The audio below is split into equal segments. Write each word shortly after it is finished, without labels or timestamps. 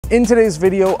In today's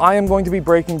video, I am going to be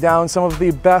breaking down some of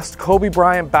the best Kobe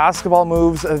Bryant basketball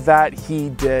moves that he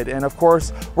did. And of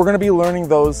course, we're going to be learning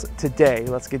those today.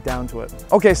 Let's get down to it.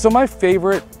 Okay, so my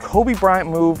favorite Kobe Bryant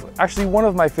move, actually one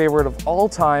of my favorite of all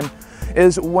time,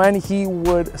 is when he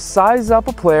would size up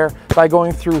a player by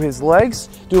going through his legs,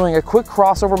 doing a quick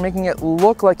crossover, making it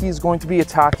look like he's going to be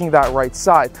attacking that right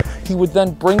side. He would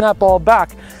then bring that ball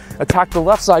back, attack the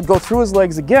left side, go through his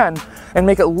legs again, and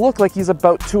make it look like he's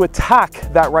about to attack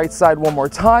that right side one more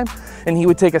time, and he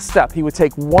would take a step. He would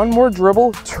take one more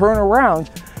dribble, turn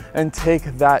around, and take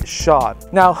that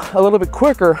shot. Now, a little bit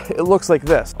quicker, it looks like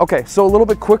this. Okay, so a little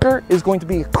bit quicker is going to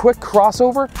be a quick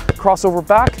crossover, crossover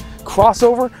back,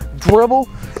 crossover, dribble,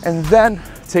 and then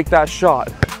take that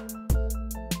shot.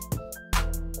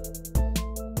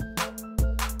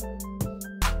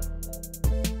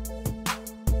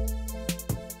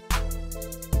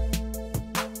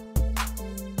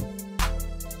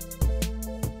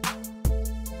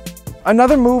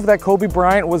 Another move that Kobe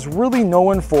Bryant was really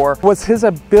known for was his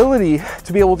ability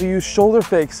to be able to use shoulder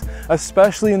fakes,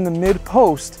 especially in the mid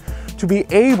post, to be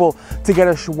able to get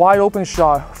a wide open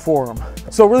shot for him.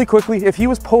 So really quickly, if he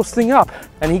was posting up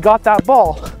and he got that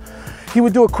ball, he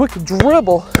would do a quick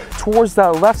dribble towards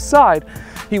that left side,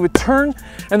 he would turn,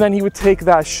 and then he would take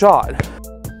that shot.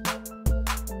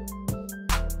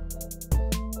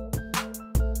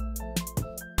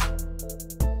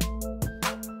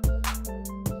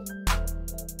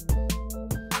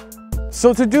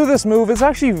 So to do this move is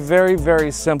actually very, very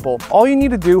simple. All you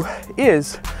need to do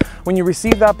is, when you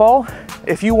receive that ball,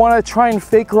 if you want to try and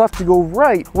fake left to go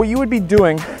right, what you would be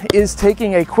doing is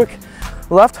taking a quick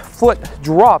left foot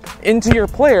drop into your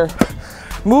player,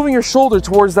 moving your shoulder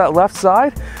towards that left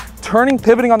side, turning,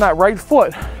 pivoting on that right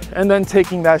foot, and then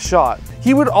taking that shot.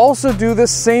 He would also do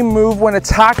this same move when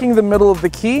attacking the middle of the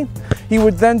key. He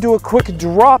would then do a quick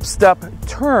drop step,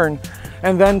 turn,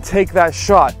 and then take that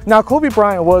shot. Now, Kobe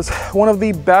Bryant was one of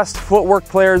the best footwork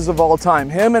players of all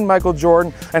time. Him and Michael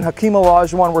Jordan and Hakeem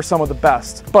Olajuwon were some of the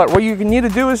best. But what you need to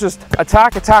do is just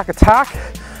attack, attack, attack,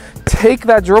 take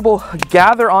that dribble,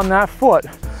 gather on that foot,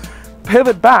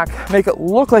 pivot back, make it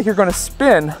look like you're gonna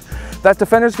spin. That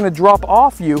defender's gonna drop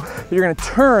off you, you're gonna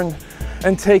turn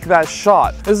and take that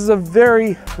shot. This is a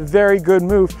very, very good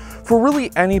move for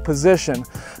really any position,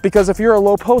 because if you're a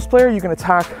low post player, you can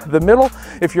attack the middle.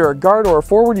 If you're a guard or a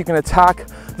forward, you can attack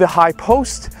the high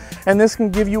post, and this can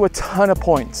give you a ton of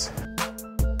points.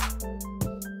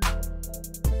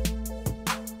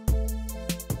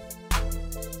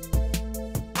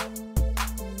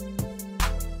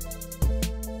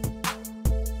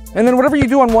 And then whatever you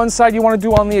do on one side, you want to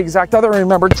do on the exact other. And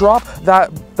remember, drop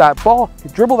that ball,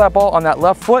 dribble that ball on that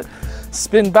left foot,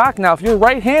 spin back. Now, if you're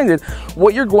right-handed,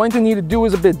 what you're going to need to do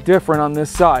is a bit different on this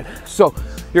side. So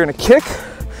you're gonna kick,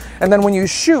 and then when you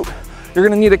shoot, you're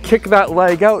gonna need to kick that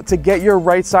leg out to get your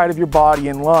right side of your body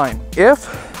in line.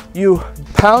 If you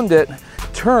pound it,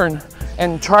 turn,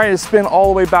 and try to spin all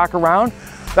the way back around,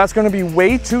 that's gonna be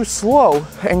way too slow,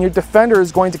 and your defender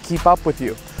is going to keep up with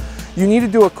you. You need to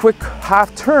do a quick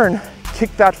half turn,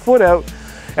 kick that foot out,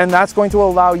 and that's going to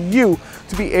allow you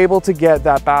to be able to get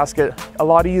that basket a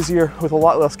lot easier with a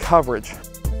lot less coverage.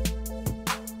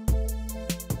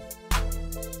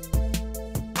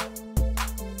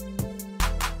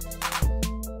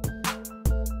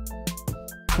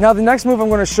 Now the next move I'm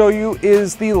going to show you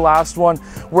is the last one,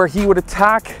 where he would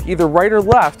attack either right or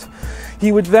left.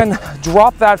 He would then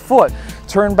drop that foot,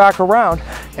 turn back around,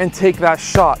 and take that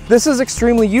shot. This is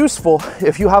extremely useful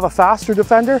if you have a faster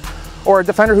defender or a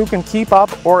defender who can keep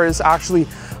up or is actually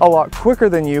a lot quicker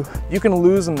than you. You can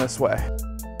lose them this way.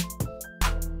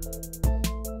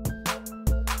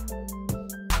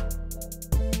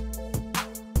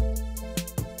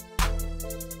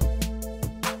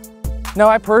 Now,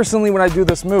 I personally, when I do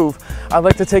this move, I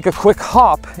like to take a quick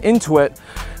hop into it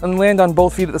and land on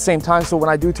both feet at the same time, so when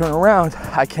I do turn around,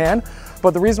 I can.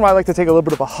 But the reason why I like to take a little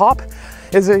bit of a hop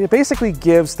is it basically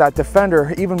gives that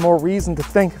defender even more reason to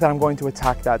think that I'm going to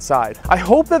attack that side. I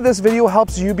hope that this video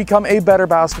helps you become a better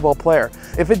basketball player.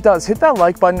 If it does, hit that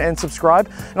like button and subscribe,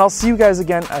 and I'll see you guys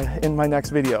again in my next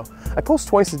video. I post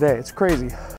twice a day, it's crazy.